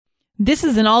This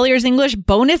is an All Ears English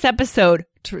bonus episode,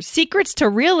 Secrets to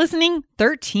Real Listening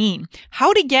 13,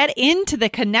 How to Get into the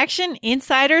Connection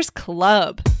Insiders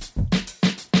Club.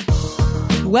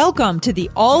 Welcome to the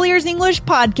All Ears English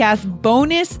podcast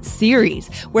bonus series,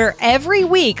 where every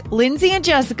week, Lindsay and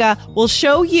Jessica will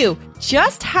show you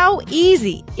just how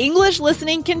easy English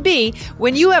listening can be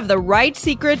when you have the right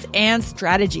secrets and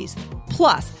strategies.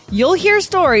 Plus, you'll hear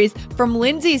stories from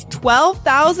Lindsay's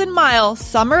 12,000-mile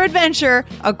summer adventure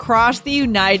across the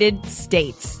United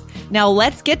States. Now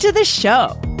let's get to the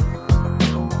show.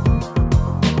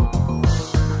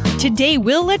 Today,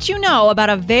 we'll let you know about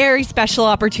a very special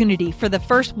opportunity for the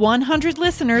first 100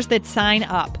 listeners that sign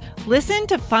up. Listen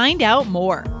to find out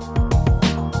more.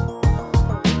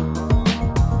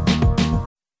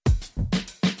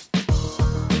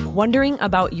 Wondering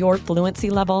about your fluency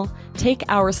level? Take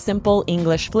our simple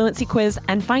English fluency quiz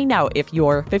and find out if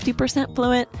you're 50%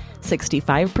 fluent,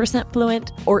 65%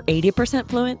 fluent, or 80%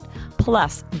 fluent.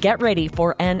 Plus, get ready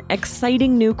for an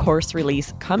exciting new course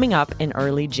release coming up in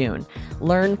early June.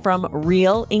 Learn from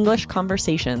real English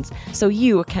conversations so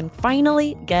you can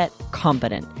finally get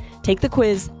competent. Take the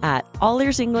quiz at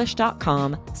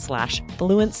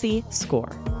allearsenglish.com/fluency score.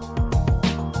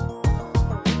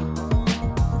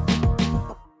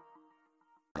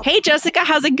 Hey, Jessica,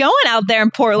 how's it going out there in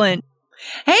Portland?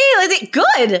 Hey, Lindsay,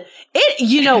 good.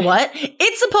 You know what?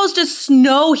 It's supposed to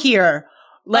snow here.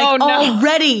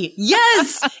 Already.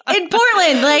 Yes, in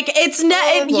Portland.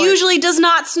 It usually does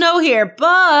not snow here,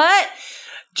 but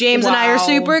James and I are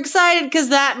super excited because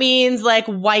that means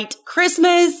white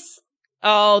Christmas.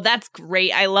 Oh, that's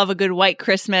great. I love a good white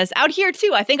Christmas. Out here,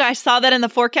 too. I think I saw that in the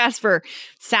forecast for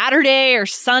Saturday or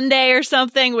Sunday or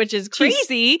something, which is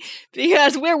crazy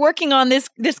because we're working on this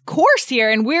course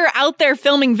here and we're out there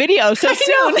filming videos. So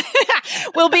soon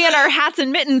we'll be in our hats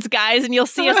and mittens, guys, and you'll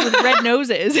see us with red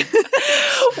noses.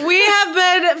 We have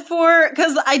been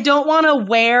because I don't want to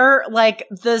wear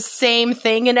the same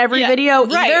thing in every video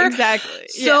either. Right, exactly.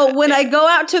 So when I go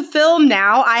out to film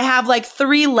now, I have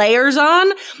 3 layers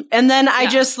on and then I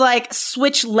just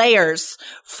switch layers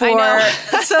for,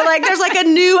 so there's a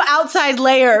new outside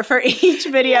layer for each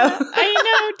video. I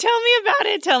know. Tell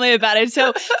me about it.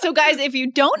 So guys, if you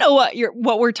don't know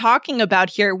what we're talking about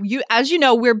here, as you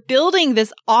know, we're building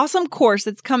this awesome course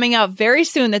that's coming out very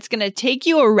soon that's going to take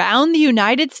you around the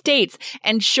United States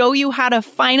and show you how to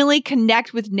finally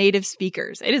connect with native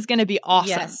speakers. It is going to be awesome.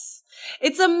 Yes.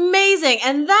 It's amazing.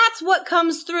 And that's what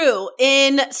comes through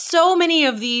in so many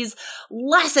of these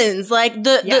lessons,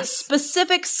 the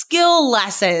specific skill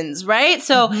lessons, right?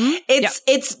 So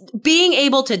it's being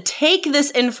able to take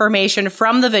this information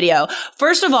from the video.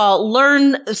 First of all,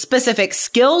 learn specific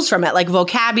skills from it, like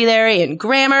vocabulary and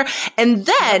grammar, and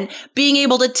then being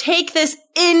able to take this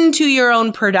into your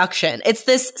own production. It's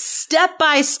this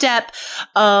step-by-step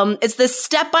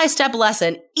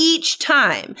lesson each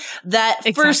time that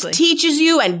first teaches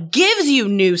you and gives you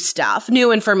new stuff,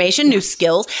 new information, new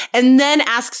skills, and then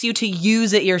asks you to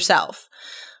use it yourself.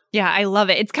 Yeah, I love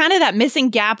it. It's kind of that missing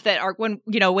gap that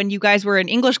when you guys were in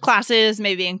English classes,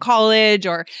 maybe in college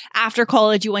or after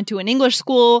college, you went to an English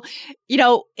school,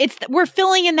 we're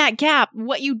filling in that gap,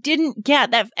 what you didn't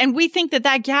get and we think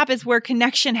that gap is where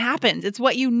connection happens. It's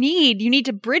what you need. You need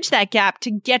to bridge that gap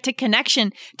to get to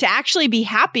connection, to actually be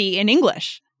happy in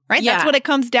English, right? Yeah. That's what it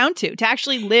comes down to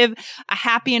actually live a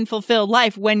happy and fulfilled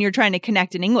life when you're trying to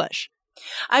connect in English.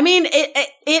 I mean,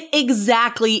 it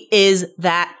exactly is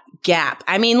that gap.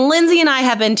 I mean, Lindsay and I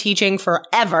have been teaching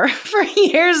forever, for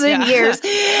years and years.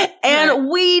 And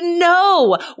we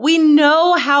know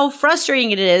how frustrating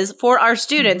it is for our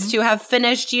students to have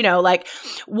finished,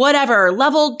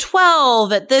 level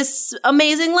 12 at this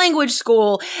amazing language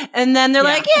school. And then they're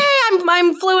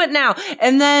I'm fluent now.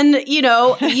 And then, you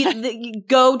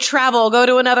go travel, go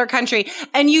to another country,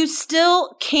 and you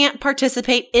still can't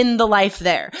participate in the life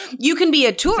there. You can be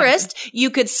a tourist. Exactly.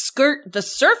 You could skirt the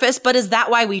surface, but is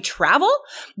that why we travel?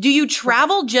 Do you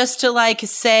travel just to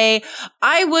say,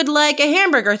 I would like a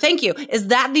hamburger, thank you? Is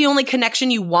that the only connection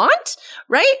you want?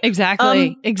 Right?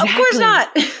 Exactly. Of course not.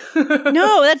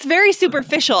 No, that's very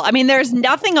superficial. I mean, there's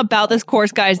nothing about this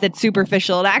course, guys, that's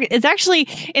superficial. It's actually,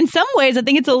 in some ways, I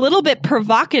think it's a little bit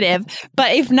provocative,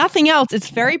 but if nothing else, it's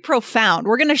very profound.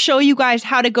 We're going to show you guys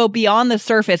how to go beyond the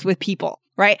surface with people.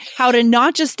 right? How to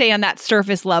not just stay on that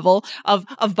surface level of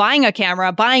buying a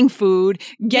camera, buying food,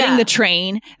 getting the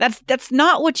train. That's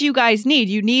not what you guys need.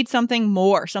 You need something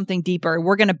more, something deeper.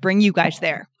 We're going to bring you guys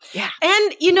there. Yeah.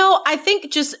 And, I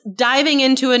think just diving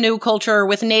into a new culture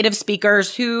with native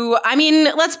speakers who,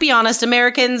 let's be honest,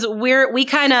 Americans, we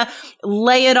kind of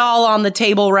lay it all on the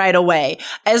table right away.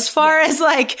 As far as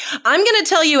I'm going to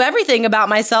tell you everything about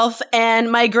myself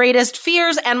and my greatest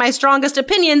fears and my strongest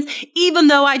opinions, even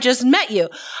though I just met you.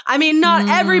 Not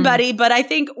everybody, but I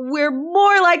think we're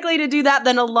more likely to do that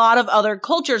than a lot of other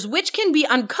cultures, which can be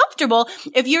uncomfortable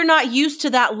if you're not used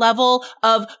to that level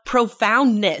of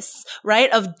profoundness, right?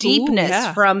 Of deepness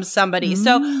from somebody.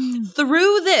 So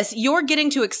through this, you're getting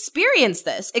to experience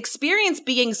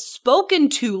being spoken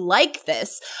to like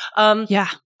this.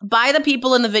 By the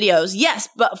people in the videos. Yes,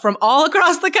 but from all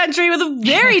across the country with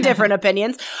very different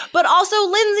opinions, but also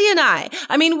Lindsay and I.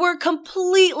 We're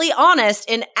completely honest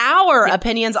in our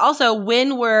opinions also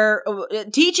when we're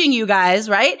teaching you guys,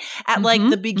 right? At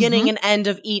the beginning and end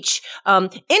of each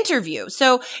interview.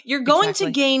 So you're going to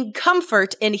gain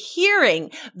comfort in hearing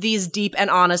these deep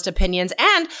and honest opinions,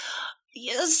 and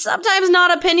sometimes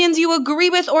not opinions you agree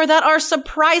with or that are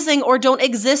surprising or don't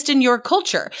exist in your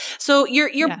culture. So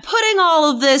you're putting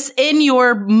all of this in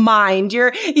your mind.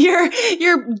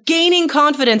 You're gaining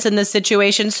confidence in this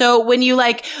situation. So when you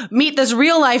meet this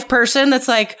real life person that's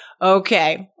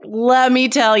okay, let me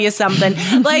tell you something.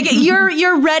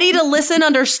 You're ready to listen,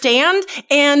 understand,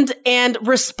 and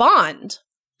respond.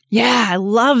 Yeah, I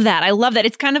love that.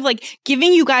 It's kind of like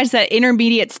giving you guys that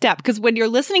intermediate step, because when you're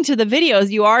listening to the videos,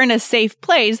 you are in a safe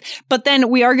place, but then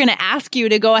we are going to ask you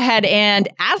to go ahead and,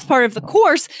 as part of the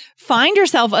course, find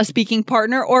yourself a speaking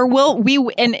partner, or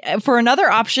and for another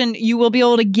option, you will be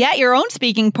able to get your own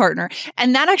speaking partner.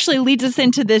 And that actually leads us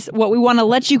into this, what we want to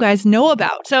let you guys know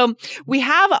about. So we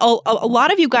have a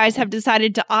lot of you guys have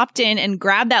decided to opt in and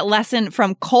grab that lesson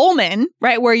from Coleman,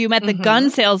 right? Where you met the gun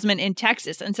salesman in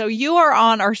Texas. And so you are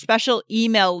on our special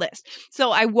email list. So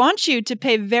I want you to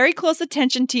pay very close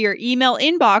attention to your email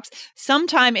inbox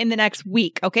sometime in the next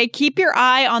week. Okay. Keep your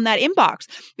eye on that inbox,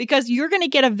 because you're going to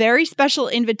get a very special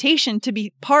invitation to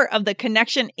be part of the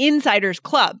Connection Insiders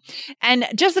Club. And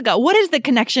Jessica, what is the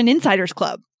Connection Insiders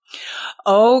Club?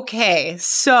 Okay.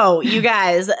 So you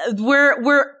guys,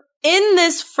 we're in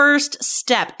this first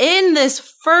step, in this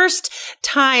first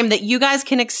time that you guys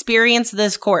can experience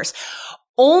this course.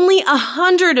 Only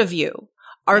 100 of you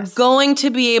are going to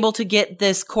be able to get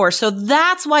this course. So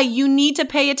that's why you need to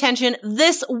pay attention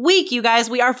this week, you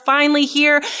guys. We are finally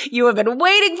here. You have been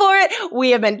waiting for it. We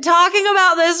have been talking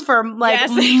about this for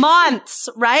months,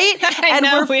 right? And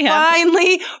we're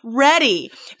finally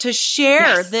ready to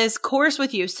share this course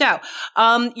with you. So,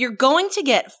 you're going to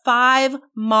get 5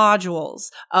 modules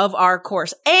of our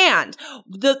course. And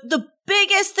the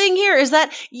biggest thing here is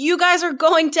that you guys are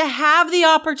going to have the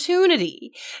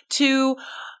opportunity to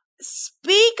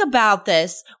speak about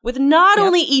this with not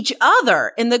only each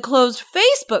other in the closed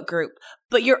Facebook group,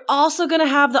 but you're also going to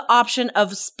have the option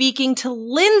of speaking to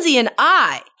Lindsay and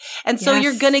I. And so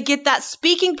you're going to get that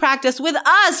speaking practice with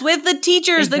us, with the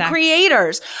teachers, the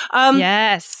creators,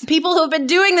 people who have been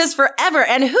doing this forever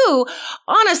and who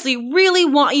honestly really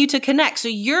want you to connect. So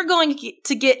you're going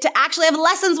to get to actually have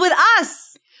lessons with us.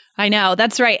 I know.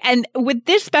 That's right. And with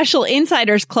this special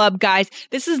Insiders Club, guys,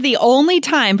 this is the only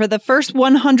time for the first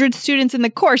 100 students in the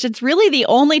course. It's really the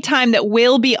only time that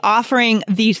we'll be offering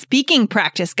the speaking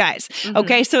practice, guys.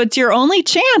 Okay. So it's your only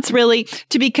chance really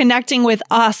to be connecting with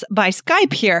us by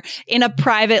Skype here in a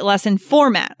private lesson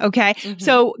format. Okay.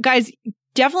 So guys,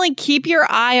 definitely keep your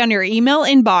eye on your email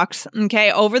inbox,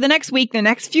 okay, over the next week, the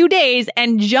next few days,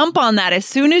 and jump on that. As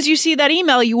soon as you see that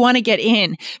email, you want to get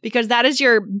in, because that is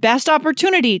your best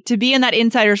opportunity to be in that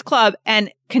Insiders Club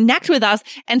and connect with us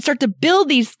and start to build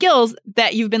these skills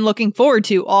that you've been looking forward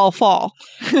to all fall.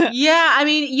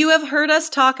 You have heard us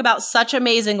talk about such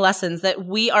amazing lessons that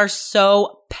we are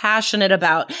so passionate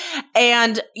about.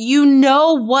 And you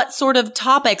know what sort of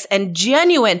topics and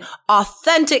genuine,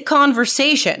 authentic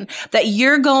conversation that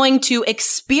you're going to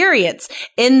experience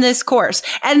in this course.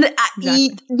 And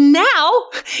now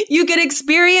you can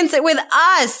experience it with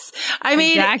us.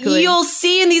 You'll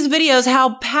see in these videos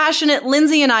how passionate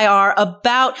Lindsay and I are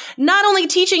about not only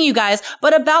teaching you guys,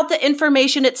 but about the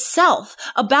information itself,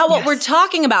 about what we're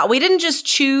talking about. We didn't just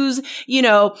choose,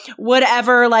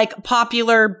 whatever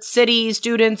popular city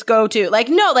students go to.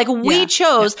 We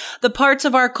chose the parts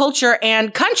of our culture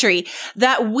and country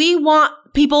that we want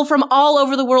people from all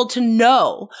over the world to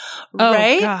know,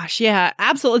 right? Oh gosh, yeah,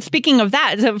 absolutely. Speaking of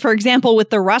that, so for example, with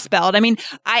the Rust Belt, I mean,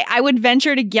 I would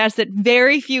venture to guess that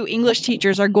very few English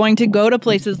teachers are going to go to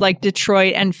places like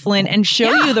Detroit and Flint and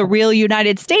show you the real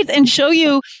United States and show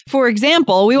you, for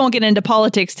example, we won't get into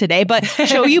politics today, but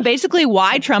show you basically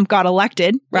why Trump got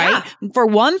elected, right? Yeah. For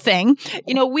one thing,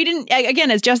 you know, we didn't,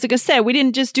 again, as Jessica said, we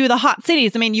didn't just do the hot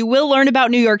cities. I mean, you will learn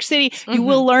about New York City, you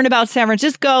will learn about San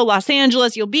Francisco, Los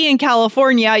Angeles, you'll be in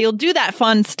California, you'll do that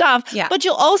fun stuff, but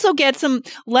you'll also get some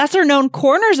lesser known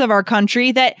corners of our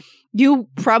country that you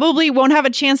probably won't have a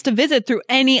chance to visit through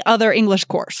any other English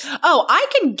course. Oh, I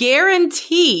can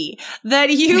guarantee that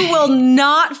you will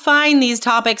not find these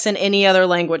topics in any other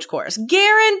language course.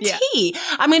 Guarantee. Yeah.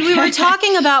 I mean, we were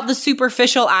talking about the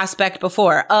superficial aspect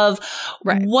before of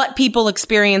what people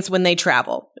experience when they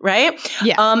travel, right?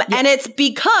 Yeah. And it's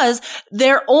because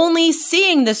they're only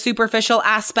seeing the superficial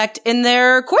aspect in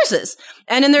their courses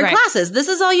and in their classes. This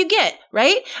is all you get,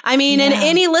 right? I mean, in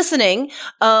any listening,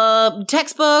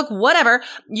 textbook, whatever,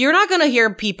 you're not going to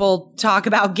hear people talk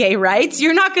about gay rights.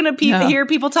 You're not going to hear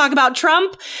people talk about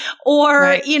Trump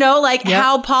or, you know, like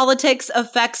how politics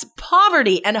affects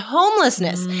poverty and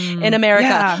homelessness in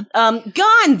America.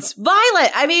 Guns,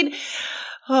 violent. I mean,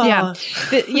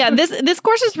 This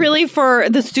course is really for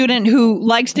the student who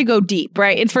likes to go deep,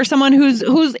 right? It's for someone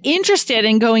who's interested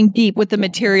in going deep with the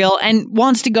material and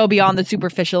wants to go beyond the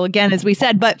superficial, again, as we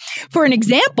said. But for an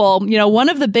example, you know, one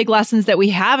of the big lessons that we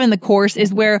have in the course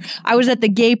is where I was at the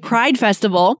Gay Pride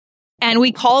Festival. And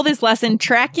we call this lesson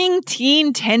Tracking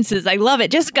Teen Tenses. I love it.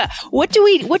 Jessica, what do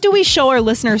we show our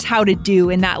listeners how to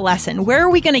do in that lesson? Where are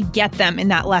we going to get them in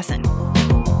that lesson?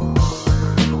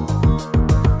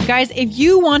 Guys, if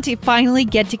you want to finally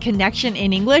get to connection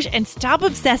in English and stop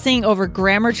obsessing over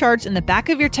grammar charts in the back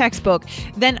of your textbook,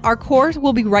 then our course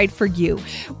will be right for you.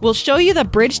 We'll show you the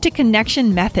Bridge to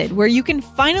Connection method, where you can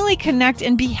finally connect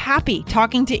and be happy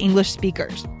talking to English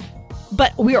speakers.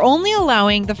 But we're only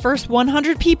allowing the first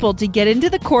 100 people to get into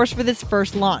the course for this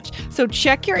first launch. So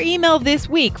check your email this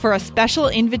week for a special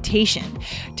invitation.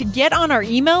 To get on our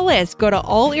email list, go to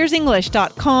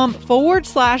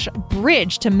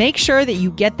allearsenglish.com/bridge to make sure that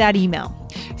you get that email.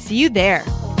 See you there.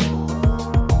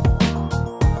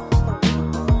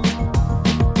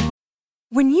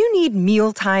 When you need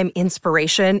mealtime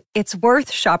inspiration, it's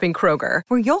worth shopping Kroger,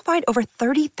 where you'll find over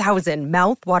 30,000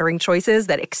 mouth-watering choices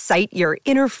that excite your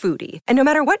inner foodie. And no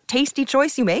matter what tasty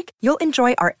choice you make, you'll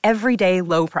enjoy our everyday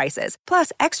low prices,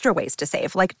 plus extra ways to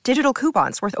save, like digital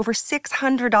coupons worth over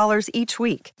 $600 each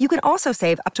week. You can also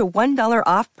save up to $1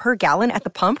 off per gallon at the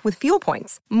pump with fuel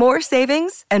points. More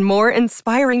savings and more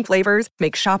inspiring flavors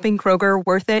make shopping Kroger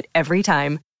worth it every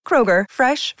time. Kroger,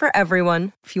 fresh for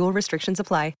everyone. Fuel restrictions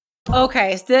apply.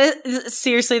 Okay,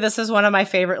 seriously, this is one of my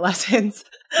favorite lessons.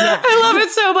 Yeah. I love it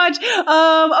so much.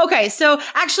 Okay, so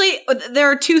actually,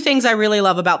 there are two things I really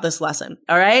love about this lesson.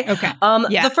 All right. Okay.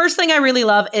 The first thing I really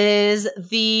love is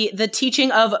the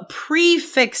teaching of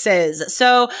prefixes.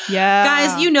 So,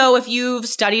 guys, you know, if you've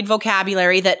studied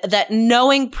vocabulary, that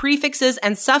knowing prefixes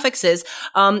and suffixes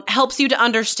helps you to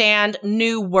understand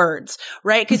new words,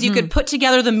 right? Because you could put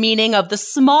together the meaning of the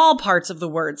small parts of the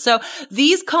word. So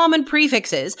these common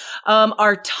prefixes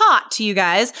are taught to you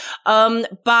guys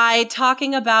by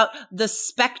talking about the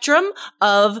spectrum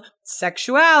of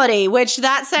sexuality, which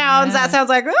that sounds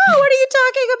like, oh, what are you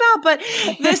talking about? But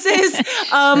this is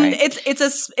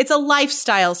it's a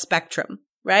lifestyle spectrum,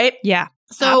 right? Yeah.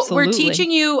 So we're teaching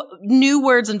you new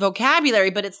words and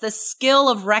vocabulary, but it's the skill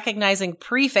of recognizing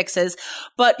prefixes,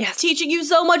 but teaching you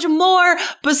so much more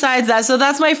besides that. So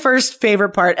that's my first favorite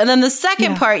part. And then the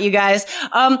second part, you guys,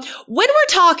 when we're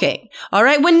talking, all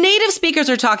right, when native speakers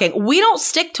are talking, we don't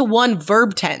stick to one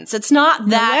verb tense. It's not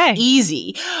that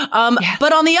easy.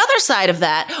 But on the other side of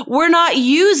that, we're not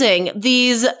using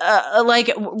these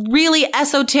like really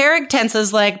esoteric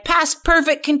tenses like past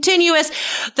perfect, continuous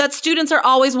that students are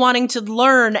always wanting to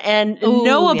learn and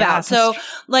know about. So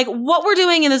like what we're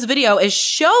doing in this video is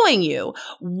showing you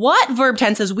what verb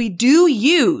tenses we do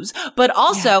use, but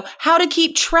also how to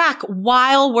keep track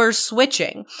while we're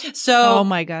switching. So oh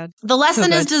my God, the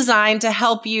lesson is designed to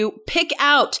help you pick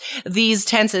out these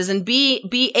tenses and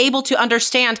be able to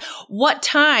understand what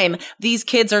time these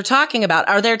kids are talking about.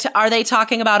 Are they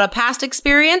talking about a past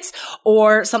experience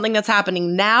or something that's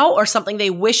happening now or something they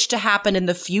wish to happen in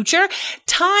the future?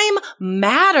 Time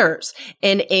matters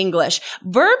in English.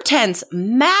 Verb tense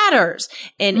matters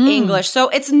in English. So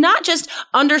it's not just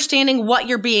understanding what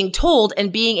you're being told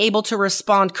and being able to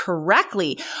respond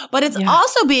correctly, but it's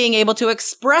also being able to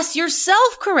express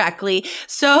yourself correctly.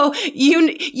 So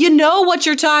you know what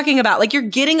you're talking about. Like you're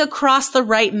getting across the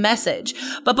right message.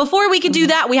 But before we can do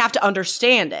that, we have to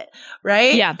understand it,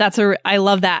 right? Yeah, I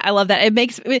love that. I love that.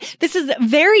 This is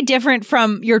very different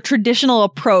from your traditional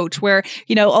approach where,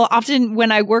 often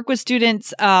when I work with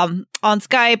students, on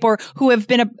Skype or who have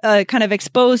been kind of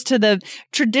exposed to the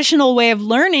traditional way of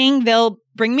learning, they'll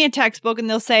bring me a textbook and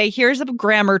they'll say, here's a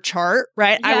grammar chart,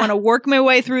 right? Yeah. I want to work my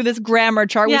way through this grammar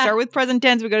chart. We start with present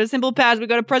tense, we go to simple past, we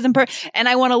go to present perfect, and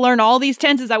I want to learn all these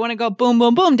tenses. I want to go boom,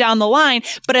 boom, boom down the line.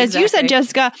 But as you said,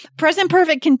 Jessica, present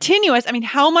perfect continuous. I mean,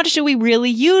 how much do we really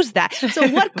use that? So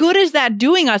what good is that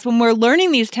doing us when we're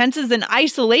learning these tenses in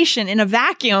isolation, in a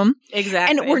vacuum?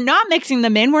 Exactly. And we're not mixing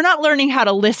them in. We're not learning how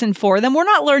to listen for them. We're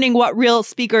not learning what real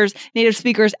native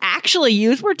speakers actually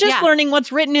use. We're just learning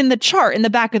what's written in the chart in the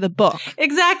back of the book.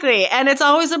 Exactly. And it's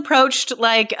always approached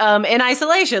like in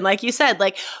isolation, like you said,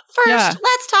 like first,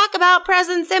 let's talk about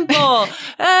present simple,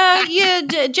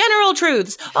 general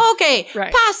truths. Okay.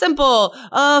 Right. Past simple,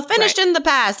 finished in the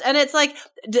past. And it's like,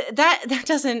 that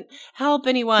doesn't help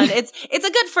anyone. It's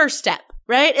a good first step.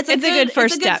 Right? It's a good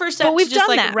first step. But we've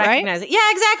done that, recognize right? it.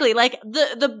 Yeah, exactly. Like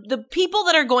the people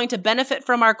that are going to benefit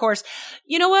from our course,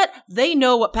 you know what? They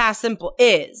know what past simple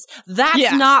is.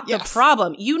 That's not the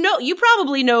problem. You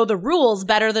probably know the rules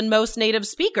better than most native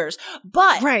speakers,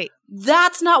 but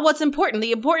that's not what's important.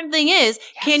 The important thing is,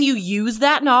 can you use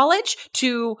that knowledge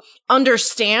to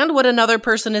understand what another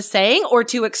person is saying or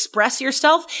to express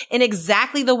yourself in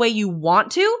exactly the way you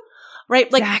want to? Right?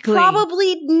 Like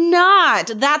probably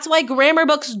not. That's why grammar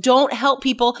books don't help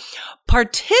people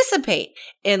participate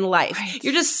in life. Right.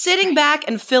 You're just sitting back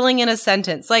and filling in a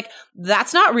sentence. Like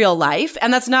that's not real life.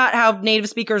 And that's not how native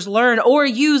speakers learn or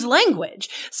use language.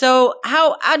 So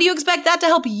how do you expect that to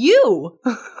help you?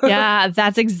 Yeah,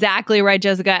 that's exactly right,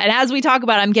 Jessica. And as we talk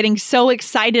about it, I'm getting so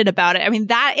excited about it. I mean,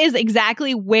 that is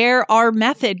exactly where our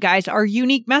method, guys, our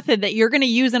unique method that you're going to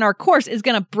use in our course is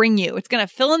going to bring you. It's going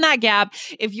to fill in that gap.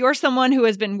 If you're someone who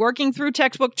has been working through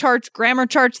textbook charts, grammar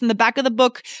charts in the back of the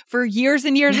book for years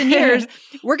and years and years,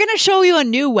 we're going to show you a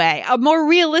new way, a more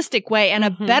realistic way and a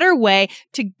better way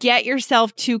to get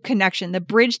yourself to connection. The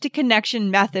bridge to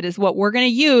connection method is what we're going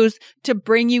to use to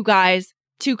bring you guys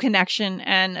to connection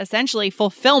and essentially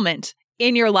fulfillment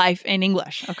in your life in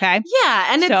English. Okay. Yeah.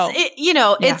 And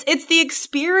it's the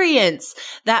experience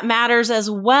that matters as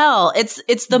well.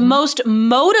 It's the most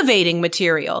motivating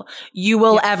material you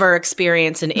will ever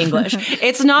experience in English.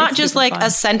 It's not just like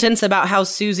a sentence about how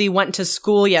Susie went to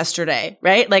school yesterday,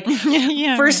 right? Like,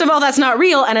 first of all, that's not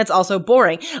real. And it's also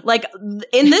boring. Like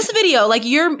in this video, like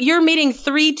you're meeting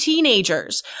 3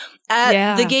 teenagers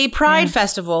at the Gay Pride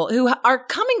Festival who are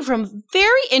coming from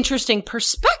very interesting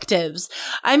perspectives.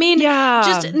 I mean,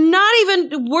 just not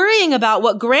even worrying about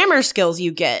what grammar skills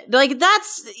you get. Like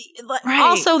that's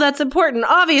also that's important,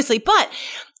 obviously, but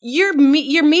you're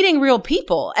meeting real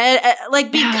people, and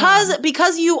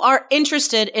because you are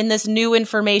interested in this new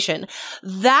information,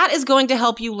 that is going to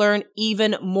help you learn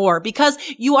even more because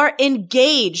you are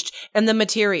engaged in the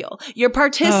material. You're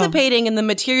participating in the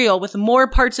material with more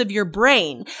parts of your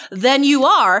brain than you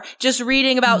are just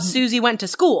reading about Susie went to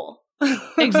school.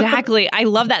 Exactly. I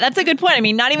love that. That's a good point. I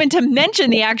mean, not even to mention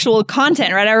the actual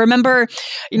content, right? I remember,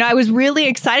 I was really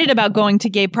excited about going to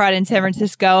Gay Pride in San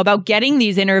Francisco, about getting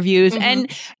these interviews. And,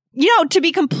 to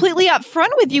be completely upfront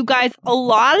with you guys, a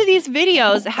lot of these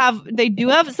videos they do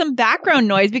have some background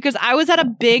noise because I was at a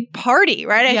big party,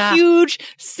 right? A huge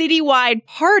citywide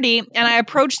party. And I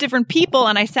approached different people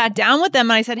and I sat down with them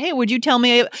and I said, hey, would you tell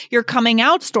me your coming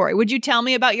out story? Would you tell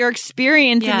me about your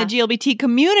experience in the GLBT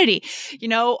community?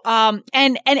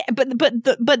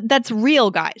 But that's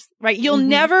real, guys, right? You'll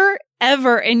never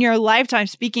ever in your lifetime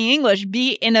speaking English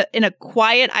be in a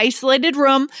quiet, isolated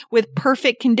room with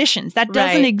perfect conditions. That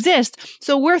doesn't exist.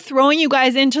 So we're throwing you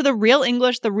guys into the real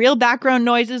English, the real background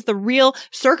noises, the real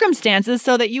circumstances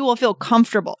so that you will feel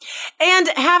comfortable. And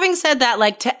having said that,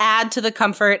 like to add to the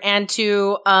comfort and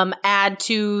to add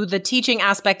to the teaching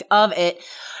aspect of it,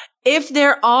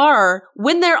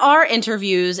 when there are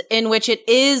interviews in which it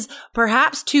is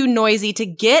perhaps too noisy to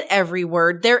get every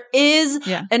word, there is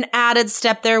an added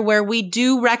step there where we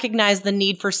do recognize the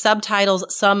need for subtitles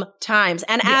sometimes.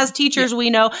 And as teachers,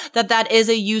 we know that is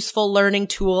a useful learning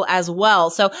tool as well.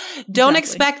 So don't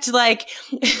expect like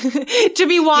to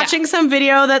be watching some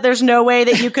video that there's no way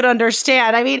that you could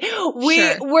understand. I mean,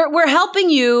 we're helping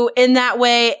you in that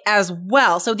way as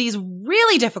well. So these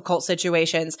really difficult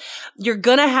situations, you're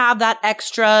going to have have that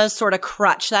extra sort of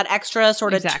crutch, that extra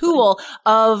sort of tool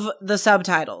of the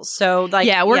subtitles. So like,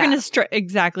 we're going to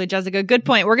exactly, Jessica. Good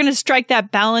point. We're going to strike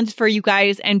that balance for you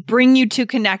guys and bring you to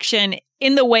connection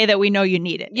in the way that we know you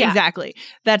need it. Yeah. Exactly.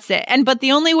 That's it. But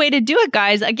the only way to do it,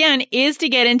 guys, again, is to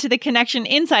get into the Connection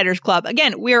Insiders Club.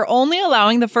 Again, we're only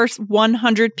allowing the first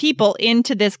 100 people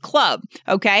into this club.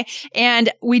 Okay. And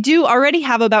we do already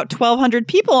have about 1,200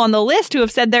 people on the list who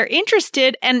have said they're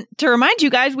interested. And to remind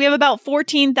you guys, we have about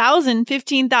 14,000,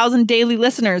 15,000 daily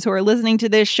listeners who are listening to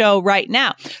this show right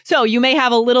now. So you may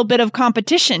have a little bit of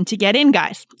competition to get in,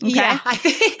 guys. Okay? Yeah, I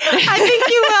think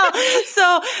you will.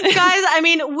 So guys, I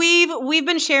mean, we've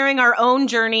been sharing our own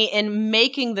journey in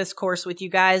making this course with you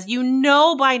guys. You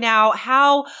know by now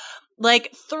how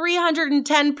like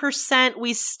 310%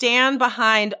 we stand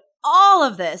behind all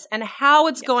of this and how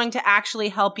it's going to actually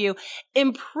help you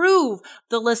improve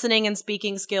the listening and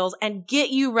speaking skills and get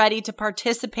you ready to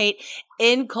participate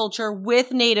in culture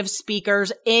with native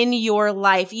speakers in your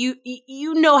life.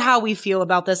 You know how we feel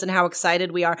about this and how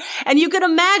excited we are. And you can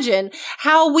imagine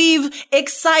how we've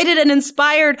excited and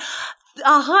inspired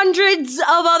hundreds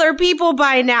of other people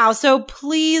by now. So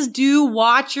please do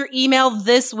watch your email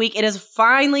this week. It is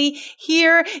finally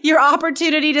here, your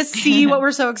opportunity to see what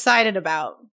we're so excited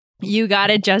about. You got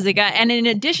it, Jessica. And in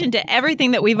addition to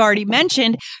everything that we've already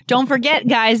mentioned, don't forget,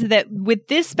 guys, that with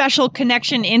this special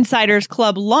Connection Insiders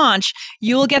Club launch,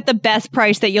 you'll get the best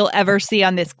price that you'll ever see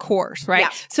on this course, right?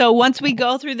 Yeah. So once we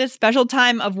go through this special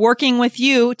time of working with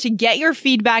you to get your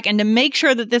feedback and to make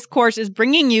sure that this course is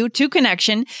bringing you to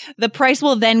Connection, the price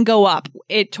will then go up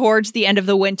towards the end of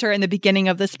the winter and the beginning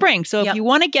of the spring. So if you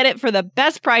want to get it for the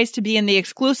best price to be in the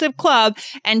exclusive club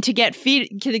and to get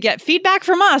feedback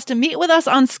from us, to meet with us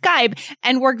on Skype,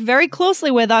 and work very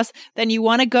closely with us, then you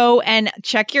want to go and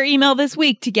check your email this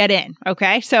week to get in.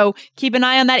 Okay. So keep an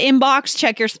eye on that inbox,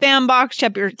 check your spam box,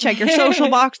 check your social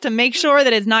box to make sure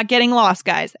that it's not getting lost,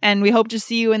 guys. And we hope to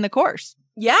see you in the course.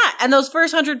 Yeah. And those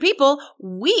first 100 people,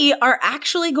 we are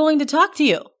actually going to talk to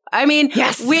you. I mean,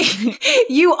 yes,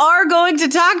 you are going to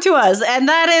talk to us. And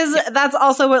that's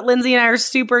also what Lindsay and I are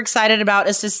super excited about,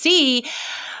 is to see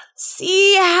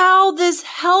how this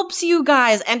helps you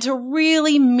guys and to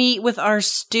really meet with our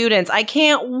students. I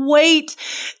can't wait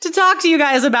to talk to you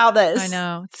guys about this. I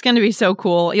know. It's going to be so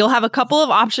cool. You'll have a couple of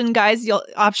options, guys. You'll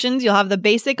have the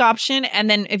basic option. And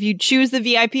then if you choose the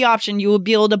VIP option, you will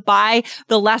be able to buy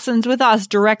the lessons with us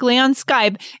directly on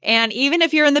Skype. And even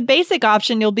if you're in the basic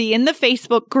option, you'll be in the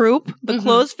Facebook group, the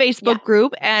closed Facebook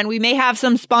group. And we may have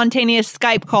some spontaneous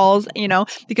Skype calls,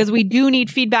 because we do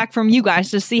need feedback from you guys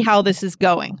to see how this is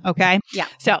going. Okay. Yeah.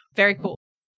 So very cool.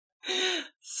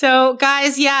 So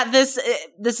guys, this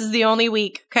is the only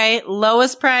week. Okay.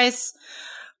 Lowest price,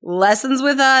 lessons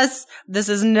with us. This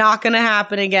is not going to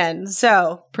happen again.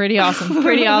 So pretty awesome.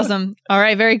 Pretty awesome. All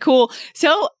right. Very cool.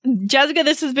 So Jessica,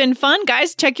 this has been fun.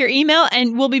 Guys, check your email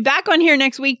and we'll be back on here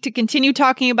next week to continue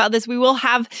talking about this. We will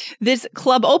have this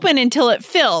club open until it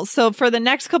fills. So for the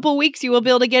next couple of weeks, you will be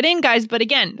able to get in, guys. But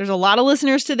again, there's a lot of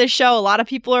listeners to this show. A lot of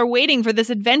people are waiting for this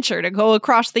adventure to go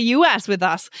across the US with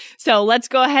us. So let's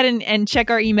go ahead and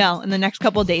check our email in the next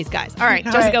couple of days, guys. All right,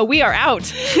 Jessica, we are out.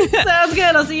 Sounds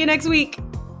good. I'll see you next week.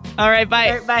 All right, bye.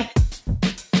 All right, bye.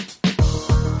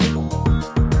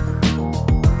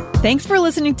 Thanks for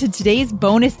listening to today's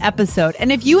bonus episode.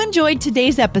 And if you enjoyed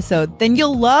today's episode, then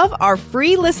you'll love our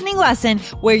free listening lesson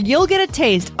where you'll get a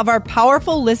taste of our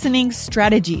powerful listening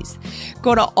strategies.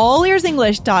 Go to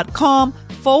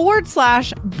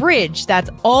allearsenglish.com/bridge. That's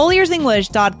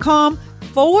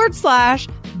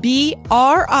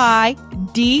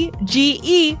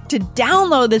allearsenglish.com/BRIDGE to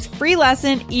download this free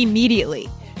lesson immediately.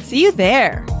 See you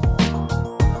there.